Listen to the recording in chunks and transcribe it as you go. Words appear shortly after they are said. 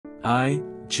I,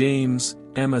 James,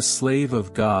 am a slave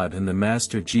of God and the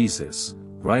Master Jesus,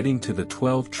 writing to the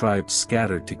 12 tribes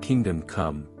scattered to kingdom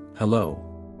come, hello.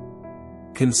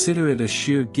 Consider it a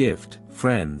sheer gift,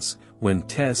 friends, when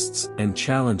tests and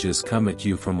challenges come at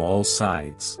you from all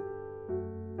sides.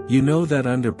 You know that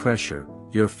under pressure,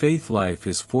 your faith life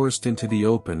is forced into the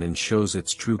open and shows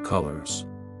its true colors.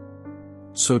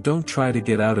 So don't try to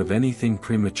get out of anything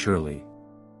prematurely.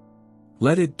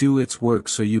 Let it do its work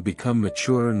so you become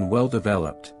mature and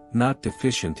well-developed, not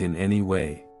deficient in any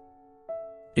way.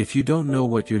 If you don't know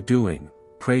what you're doing,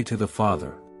 pray to the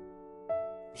Father.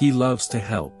 He loves to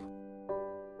help.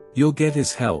 You'll get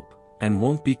His help, and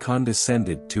won't be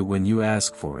condescended to when you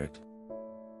ask for it.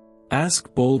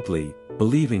 Ask boldly,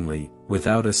 believingly,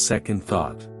 without a second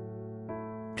thought.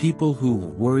 People who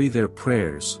worry their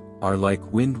prayers are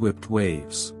like wind-whipped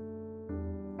waves.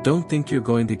 Don't think you're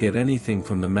going to get anything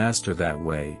from the Master that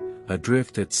way,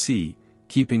 adrift at sea,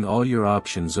 keeping all your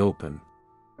options open.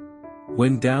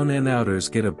 When down and outers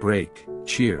get a break,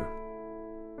 cheer.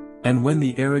 And when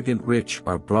the arrogant rich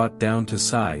are brought down to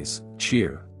size,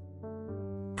 cheer.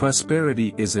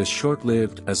 Prosperity is as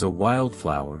short-lived as a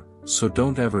wildflower, so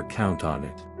don't ever count on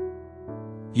it.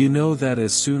 You know that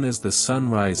as soon as the sun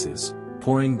rises,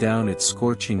 pouring down its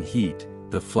scorching heat,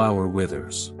 the flower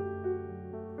withers.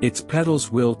 Its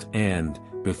petals wilt and,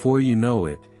 before you know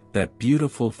it, that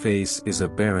beautiful face is a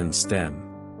barren stem.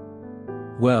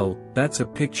 Well, that's a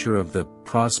picture of the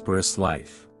prosperous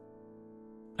life.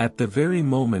 At the very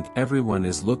moment everyone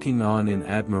is looking on in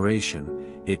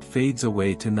admiration, it fades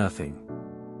away to nothing.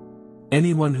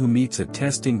 Anyone who meets a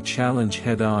testing challenge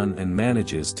head-on and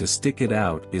manages to stick it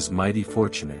out is mighty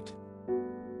fortunate.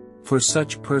 For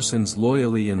such persons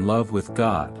loyally in love with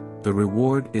God, the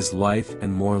reward is life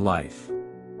and more life.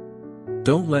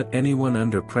 Don't let anyone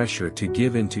under pressure to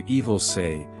give in to evil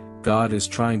say, God is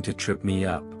trying to trip me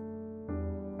up.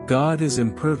 God is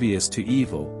impervious to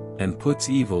evil, and puts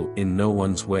evil in no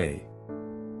one's way.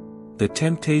 The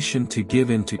temptation to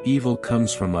give in to evil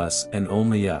comes from us and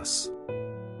only us.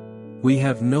 We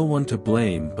have no one to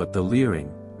blame but the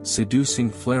leering, seducing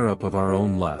flare-up of our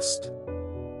own lust.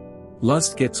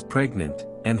 Lust gets pregnant,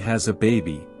 and has a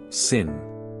baby, sin.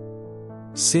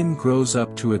 Sin grows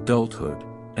up to adulthood,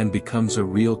 and becomes a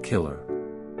real killer.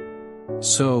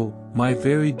 So, my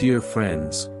very dear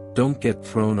friends, don't get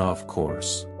thrown off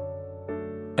course.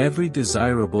 Every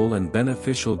desirable and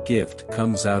beneficial gift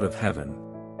comes out of heaven.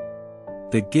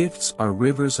 The gifts are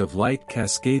rivers of light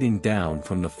cascading down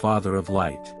from the Father of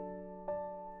light.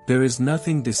 There is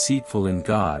nothing deceitful in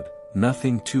God,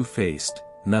 nothing two-faced,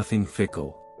 nothing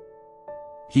fickle.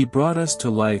 He brought us to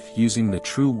life using the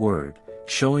true word,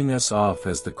 showing us off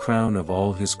as the crown of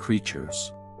all His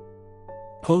creatures.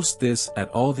 Post this at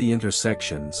all the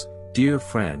intersections, dear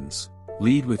friends,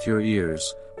 lead with your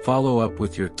ears, follow up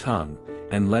with your tongue,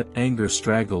 and let anger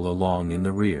straggle along in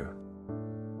the rear.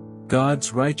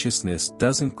 God's righteousness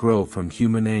doesn't grow from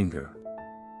human anger.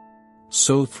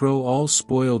 So throw all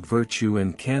spoiled virtue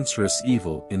and cancerous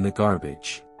evil in the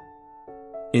garbage.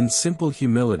 In simple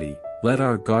humility, let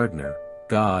our gardener,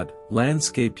 God,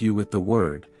 landscape you with the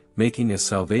word, making a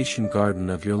salvation garden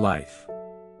of your life.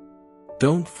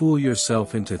 Don't fool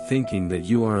yourself into thinking that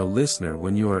you are a listener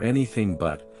when you are anything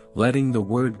but, letting the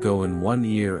word go in one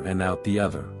ear and out the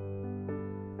other.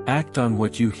 Act on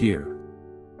what you hear.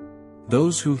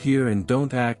 Those who hear and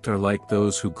don't act are like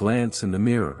those who glance in the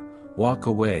mirror, walk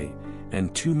away,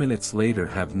 and 2 minutes later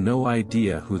have no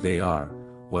idea who they are,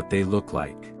 what they look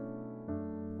like.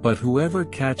 But whoever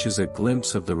catches a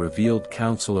glimpse of the revealed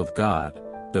counsel of God,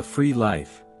 the free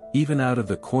life, even out of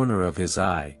the corner of his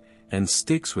eye, and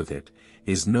sticks with it,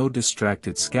 is no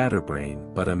distracted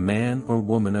scatterbrain but a man or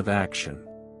woman of action.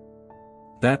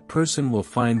 That person will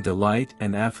find delight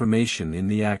and affirmation in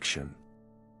the action.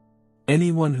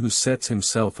 Anyone who sets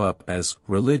himself up as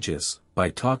religious by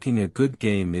talking a good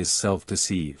game is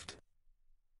self-deceived.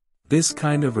 This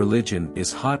kind of religion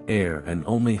is hot air and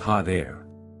only hot air.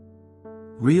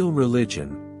 Real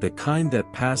religion, the kind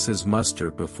that passes muster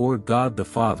before God the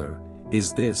Father,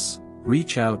 is this: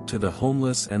 reach out to the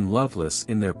homeless and loveless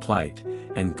in their plight,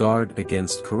 and guard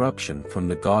against corruption from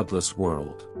the godless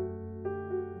world.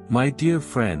 My dear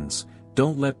friends,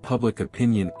 don't let public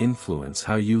opinion influence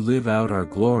how you live out our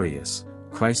glorious,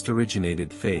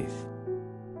 Christ-originated faith.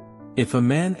 If a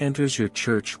man enters your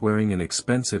church wearing an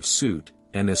expensive suit,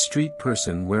 and a street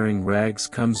person wearing rags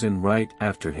comes in right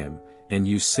after him, and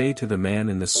you say to the man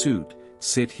in the suit,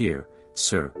 "Sit here,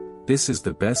 sir, this is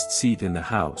the best seat in the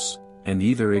house," and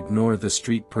either ignore the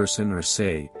street person or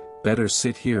say, "Better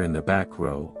sit here in the back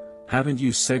row," haven't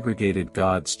you segregated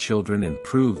God's children and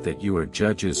proved that you are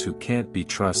judges who can't be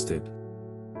trusted?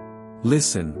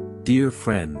 Listen, dear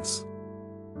friends.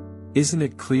 Isn't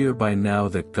it clear by now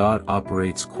that God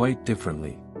operates quite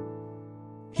differently?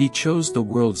 He chose the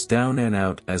world's down and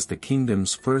out as the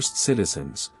kingdom's first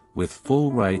citizens, with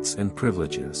full rights and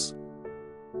privileges.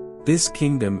 This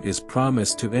kingdom is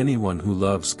promised to anyone who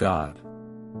loves God.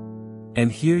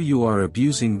 And here you are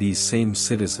abusing these same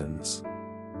citizens.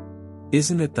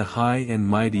 Isn't it the high and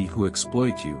mighty who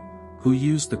exploit you, who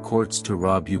use the courts to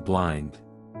rob you blind?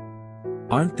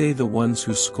 Aren't they the ones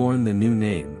who scorn the new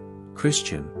name,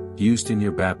 Christian, used in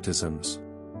your baptisms?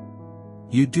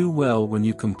 You do well when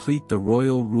you complete the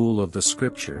royal rule of the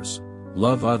scriptures,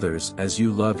 love others as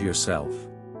you love yourself.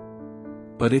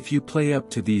 But if you play up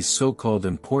to these so-called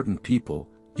important people,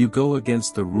 you go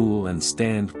against the rule and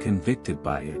stand convicted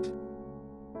by it.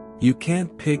 You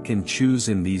can't pick and choose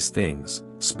in these things,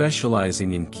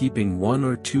 specializing in keeping one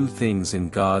or two things in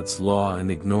God's law and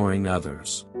ignoring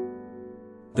others.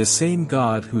 The same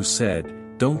God who said,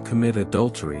 "Don't commit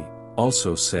adultery,"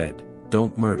 also said,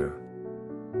 "Don't murder."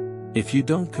 If you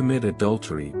don't commit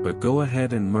adultery but go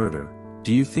ahead and murder,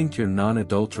 do you think your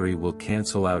non-adultery will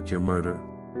cancel out your murder?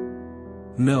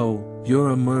 No, you're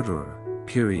a murderer,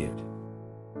 period.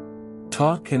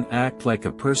 Talk and act like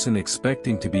a person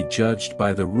expecting to be judged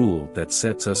by the rule that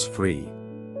sets us free.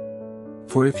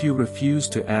 For if you refuse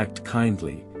to act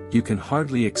kindly, you can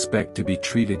hardly expect to be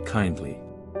treated kindly.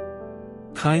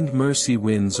 Kind mercy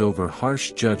wins over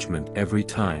harsh judgment every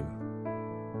time.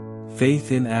 Faith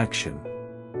in action.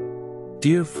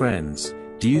 Dear friends,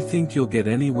 do you think you'll get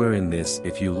anywhere in this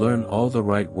if you learn all the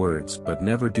right words but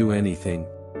never do anything?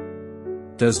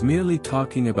 Does merely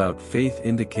talking about faith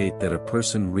indicate that a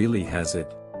person really has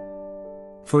it?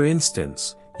 For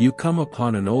instance, you come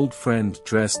upon an old friend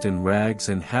dressed in rags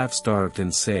and half-starved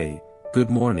and say, "Good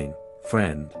morning,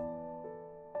 friend.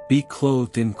 Be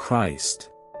clothed in Christ.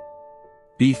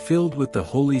 Be filled with the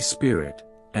Holy Spirit,"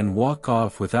 and walk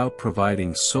off without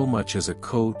providing so much as a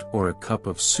coat or a cup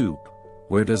of soup.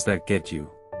 Where does that get you?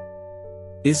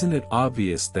 Isn't it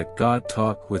obvious that God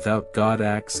talk without God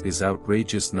acts is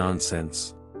outrageous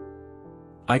nonsense?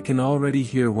 I can already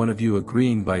hear one of you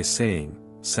agreeing by saying,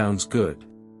 "Sounds good.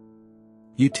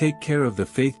 You take care of the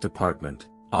faith department,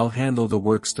 I'll handle the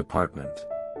works department."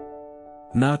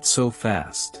 Not so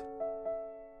fast.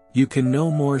 You can no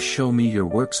more show me your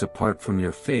works apart from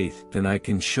your faith than I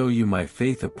can show you my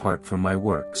faith apart from my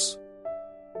works.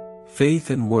 Faith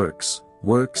and works,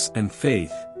 works and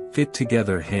faith, fit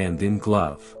together hand in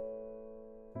glove.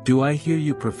 Do I hear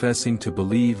you professing to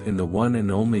believe in the one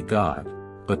and only God,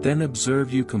 but then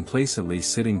observe you complacently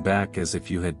sitting back as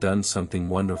if you had done something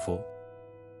wonderful?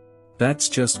 That's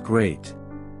just great.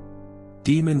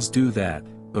 Demons do that,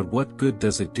 but what good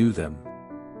does it do them?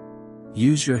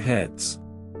 Use your heads.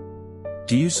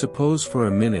 Do you suppose for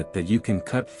a minute that you can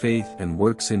cut faith and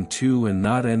works in two and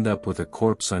not end up with a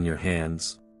corpse on your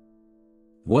hands?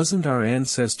 Wasn't our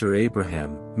ancestor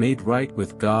Abraham made right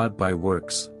with God by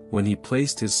works, when he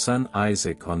placed his son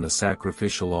Isaac on the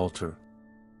sacrificial altar?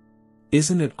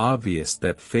 Isn't it obvious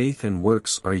that faith and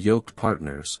works are yoked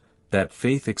partners, that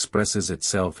faith expresses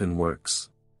itself in works?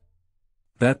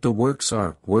 That the works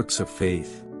are works of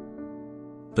faith?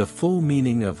 The full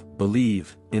meaning of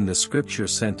believe, in the scripture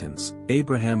sentence,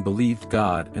 Abraham believed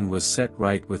God and was set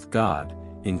right with God,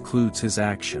 includes his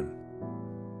action.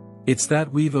 It's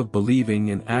that weave of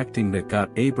believing and acting that got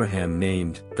Abraham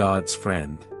named God's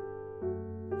friend.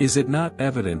 Is it not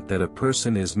evident that a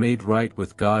person is made right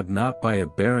with God not by a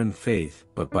barren faith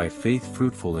but by faith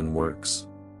fruitful in works?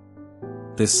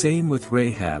 The same with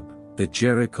Rahab, the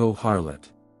Jericho harlot.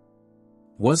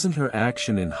 Wasn't her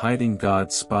action in hiding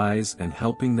God's spies and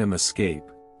helping them escape,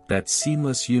 that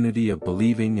seamless unity of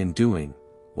believing and doing,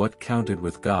 what counted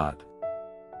with God?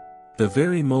 The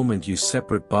very moment you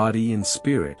separate body and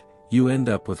spirit, you end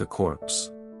up with a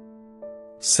corpse.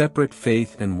 Separate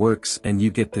faith and works and you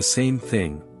get the same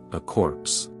thing, a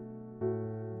corpse.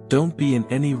 Don't be in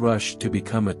any rush to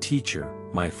become a teacher,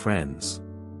 my friends.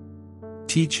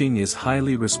 Teaching is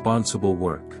highly responsible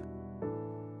work.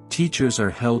 Teachers are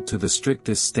held to the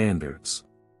strictest standards.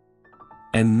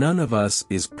 And none of us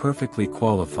is perfectly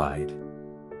qualified.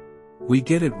 We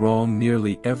get it wrong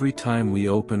nearly every time we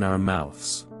open our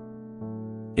mouths.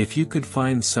 If you could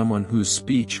find someone whose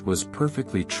speech was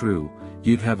perfectly true,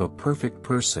 you'd have a perfect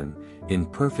person, in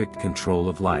perfect control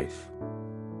of life.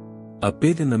 A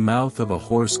bit in the mouth of a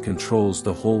horse controls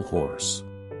the whole horse.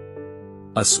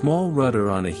 A small rudder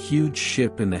on a huge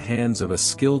ship in the hands of a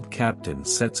skilled captain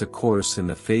sets a course in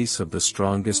the face of the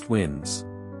strongest winds.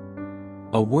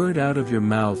 A word out of your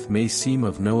mouth may seem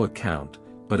of no account,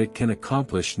 but it can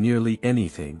accomplish nearly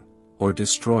anything, or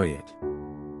destroy it.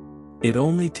 It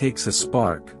only takes a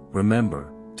spark,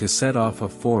 remember, to set off a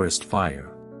forest fire.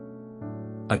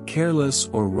 A careless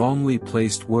or wrongly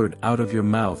placed word out of your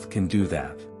mouth can do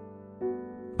that.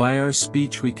 By our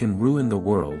speech we can ruin the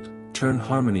world, turn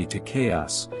harmony to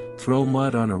chaos, throw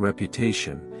mud on a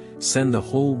reputation, send the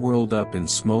whole world up in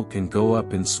smoke and go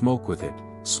up in smoke with it,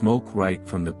 smoke right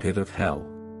from the pit of hell.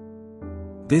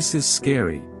 This is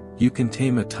scary. You can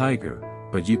tame a tiger,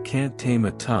 but you can't tame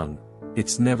a tongue.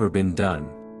 It's never been done.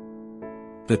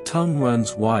 The tongue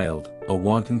runs wild, a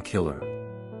wanton killer.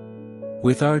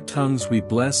 With our tongues we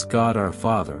bless God our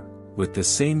Father, with the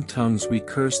same tongues we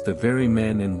curse the very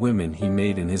men and women He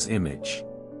made in His image.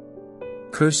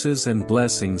 Curses and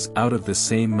blessings out of the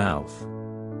same mouth.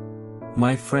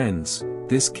 My friends,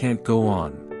 this can't go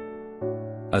on.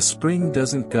 A spring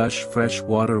doesn't gush fresh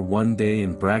water one day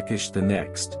and brackish the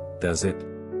next, does it?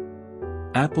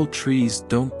 Apple trees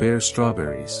don't bear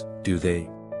strawberries, do they?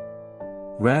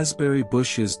 Raspberry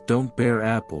bushes don't bear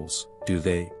apples, do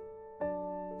they?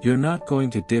 You're not going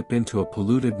to dip into a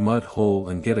polluted mud hole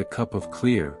and get a cup of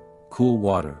clear, cool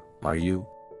water, are you?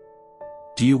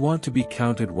 Do you want to be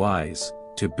counted wise,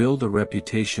 to build a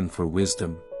reputation for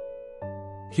wisdom?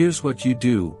 Here's what you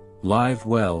do: live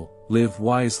well, live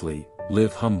wisely,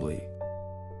 live humbly.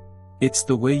 It's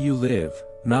the way you live,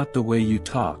 not the way you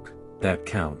talk, that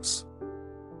counts.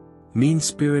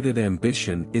 Mean-spirited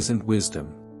ambition isn't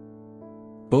wisdom.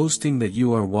 Boasting that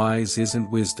you are wise isn't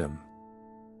wisdom.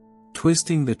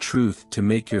 Twisting the truth to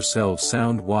make yourself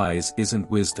sound wise isn't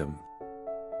wisdom.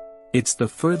 It's the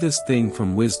furthest thing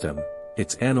from wisdom.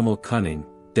 It's animal cunning,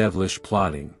 devilish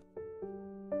plotting.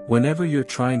 Whenever you're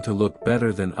trying to look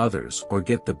better than others or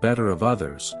get the better of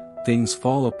others, things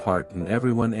fall apart and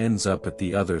everyone ends up at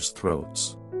the other's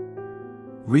throats.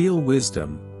 Real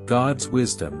wisdom, God's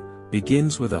wisdom,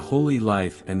 begins with a holy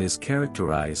life and is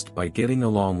characterized by getting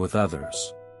along with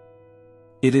others.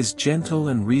 It is gentle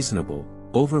and reasonable,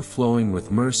 overflowing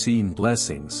with mercy and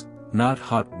blessings, not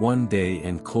hot one day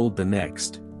and cold the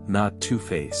next, not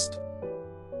two-faced.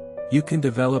 You can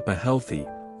develop a healthy,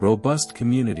 robust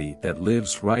community that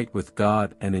lives right with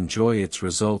God and enjoy its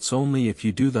results only if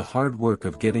you do the hard work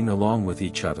of getting along with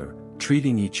each other,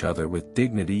 treating each other with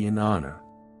dignity and honor.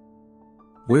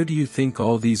 Where do you think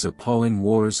all these appalling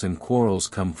wars and quarrels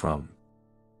come from?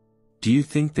 Do you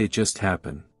think they just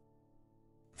happen?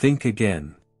 Think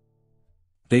again.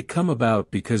 They come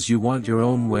about because you want your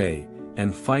own way,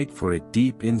 and fight for it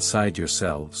deep inside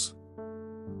yourselves.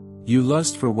 You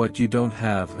lust for what you don't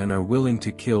have and are willing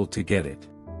to kill to get it.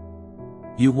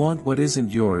 You want what isn't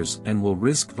yours and will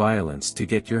risk violence to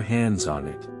get your hands on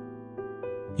it.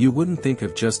 You wouldn't think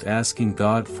of just asking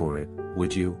God for it,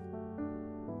 would you?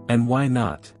 And why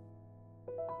not?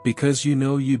 Because you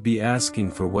know you'd be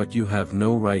asking for what you have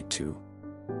no right to.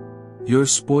 You're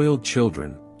spoiled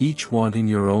children, each wanting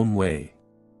your own way.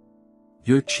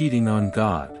 You're cheating on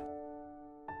God.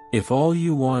 If all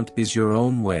you want is your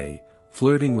own way,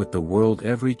 flirting with the world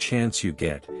every chance you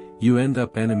get, you end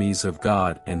up enemies of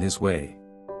God and His way.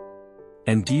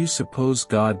 And do you suppose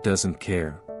God doesn't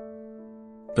care?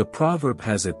 The proverb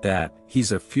has it that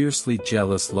He's a fiercely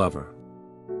jealous lover.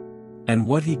 And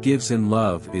what He gives in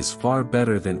love is far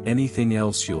better than anything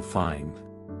else you'll find.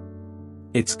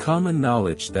 It's common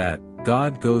knowledge that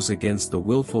God goes against the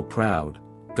willful proud,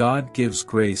 God gives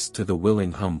grace to the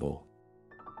willing humble.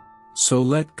 So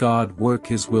let God work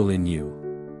His will in you.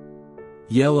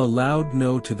 Yell a loud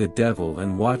no to the devil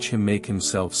and watch him make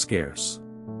himself scarce.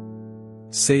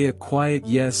 Say a quiet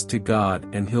yes to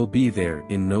God and He'll be there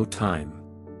in no time.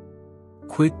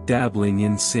 Quit dabbling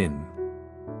in sin.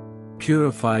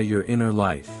 Purify your inner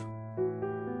life.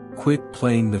 Quit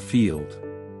playing the field.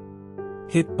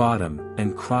 Hit bottom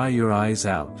and cry your eyes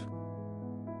out.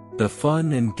 The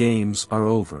fun and games are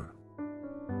over.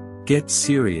 Get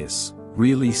serious,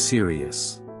 really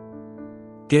serious.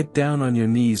 Get down on your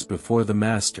knees before the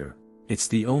Master, it's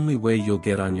the only way you'll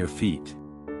get on your feet.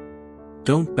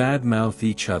 Don't badmouth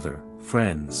each other,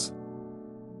 friends.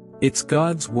 It's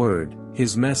God's word,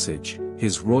 His message,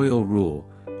 His royal rule,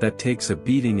 that takes a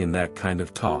beating in that kind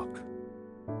of talk.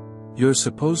 You're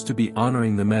supposed to be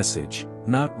honoring the message,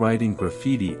 not writing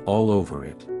graffiti all over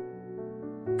it.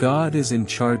 God is in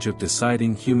charge of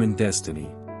deciding human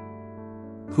destiny.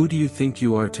 Who do you think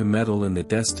you are to meddle in the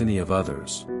destiny of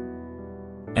others?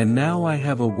 And now I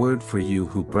have a word for you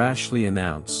who brashly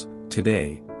announce,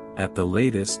 today, at the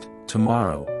latest,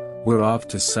 tomorrow, we're off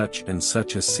to such and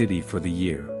such a city for the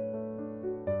year.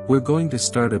 We're going to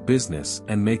start a business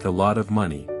and make a lot of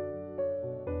money.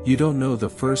 You don't know the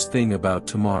first thing about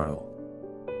tomorrow.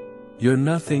 You're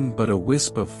nothing but a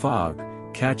wisp of fog,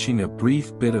 catching a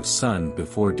brief bit of sun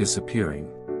before disappearing.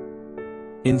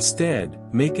 Instead,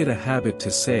 make it a habit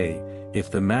to say, if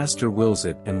the Master wills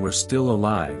it and we're still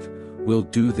alive, we'll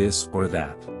do this or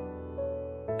that.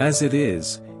 As it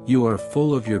is, you are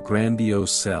full of your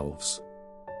grandiose selves.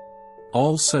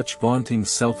 All such vaunting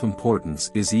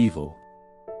self-importance is evil.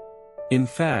 In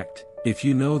fact, if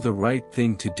you know the right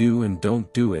thing to do and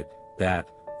don't do it, that,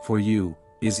 for you,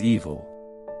 is evil.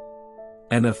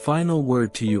 And a final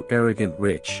word to you arrogant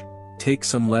rich, take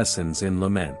some lessons in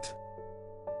lament.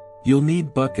 You'll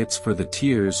need buckets for the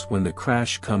tears when the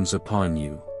crash comes upon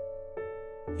you.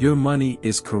 Your money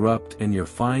is corrupt and your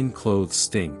fine clothes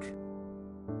stink.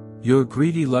 Your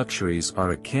greedy luxuries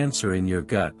are a cancer in your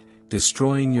gut,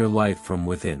 destroying your life from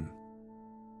within.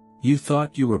 You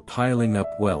thought you were piling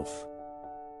up wealth.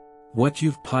 What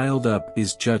you've piled up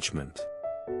is judgment.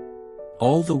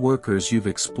 All the workers you've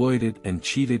exploited and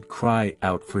cheated cry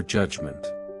out for judgment.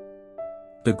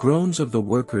 The groans of the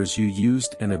workers you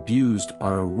used and abused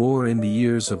are a roar in the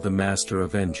ears of the Master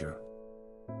Avenger.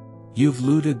 You've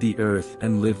looted the earth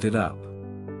and lived it up.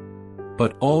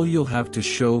 But all you'll have to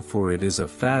show for it is a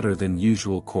fatter than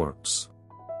usual corpse.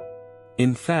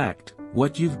 In fact,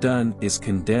 what you've done is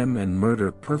condemn and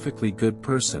murder perfectly good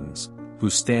persons, who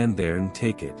stand there and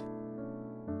take it.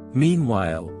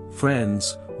 Meanwhile,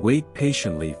 friends, wait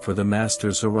patiently for the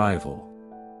Master's arrival.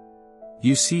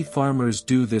 You see farmers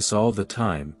do this all the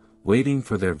time, waiting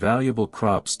for their valuable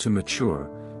crops to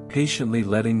mature, patiently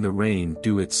letting the rain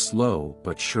do its slow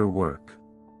but sure work.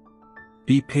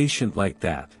 Be patient like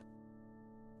that.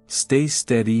 Stay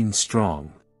steady and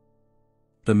strong.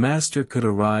 The Master could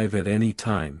arrive at any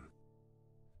time.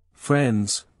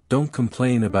 Friends, don't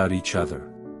complain about each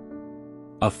other.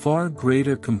 A far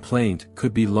greater complaint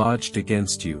could be lodged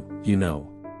against you, you know.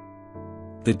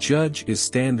 The judge is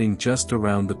standing just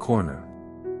around the corner.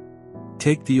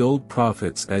 Take the old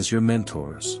prophets as your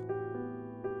mentors.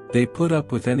 They put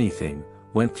up with anything,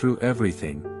 went through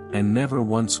everything, and never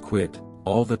once quit,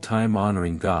 all the time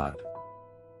honoring God.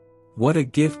 What a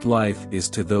gift life is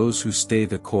to those who stay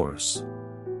the course.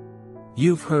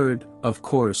 You've heard, of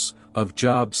course, of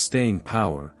Job's staying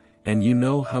power, and you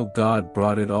know how God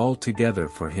brought it all together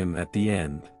for him at the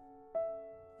end.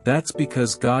 That's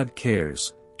because God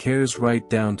cares right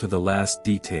down to the last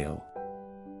detail.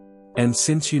 And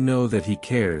since you know that He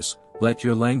cares, let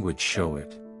your language show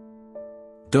it.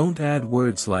 Don't add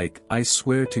words like, I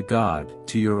swear to God,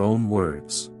 to your own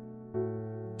words.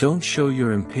 Don't show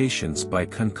your impatience by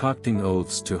concocting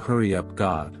oaths to hurry up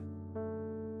God.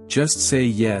 Just say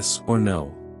yes or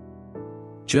no.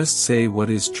 Just say what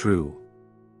is true.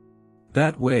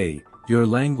 That way, your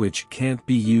language can't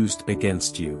be used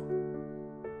against you.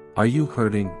 Are you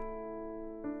hurting?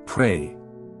 Pray.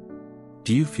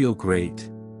 Do you feel great?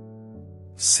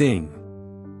 Sing.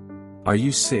 Are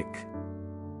you sick?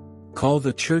 Call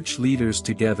the church leaders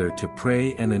together to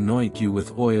pray and anoint you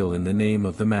with oil in the name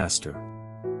of the Master.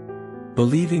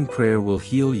 Believing prayer will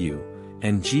heal you,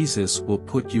 and Jesus will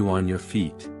put you on your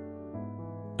feet.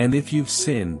 And if you've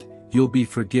sinned, you'll be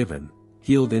forgiven,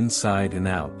 healed inside and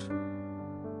out.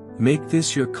 Make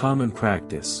this your common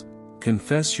practice,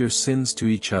 confess your sins to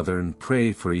each other and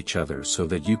pray for each other so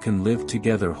that you can live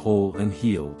together whole and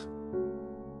healed.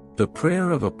 The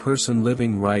prayer of a person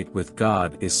living right with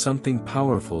God is something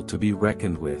powerful to be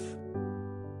reckoned with.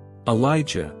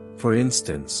 Elijah, for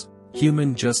instance,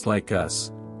 human just like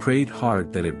us, prayed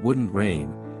hard that it wouldn't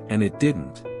rain, and it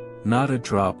didn't, not a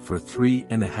drop for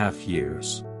 3.5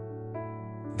 years.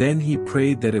 Then he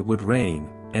prayed that it would rain,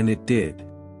 and it did.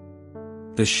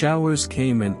 The showers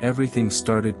came and everything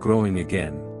started growing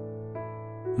again.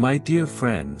 My dear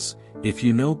friends, if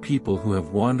you know people who have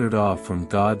wandered off from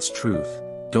God's truth,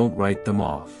 don't write them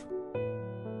off.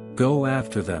 Go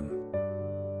after them.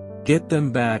 Get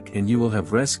them back and you will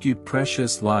have rescued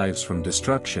precious lives from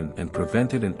destruction and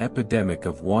prevented an epidemic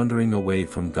of wandering away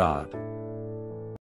from God.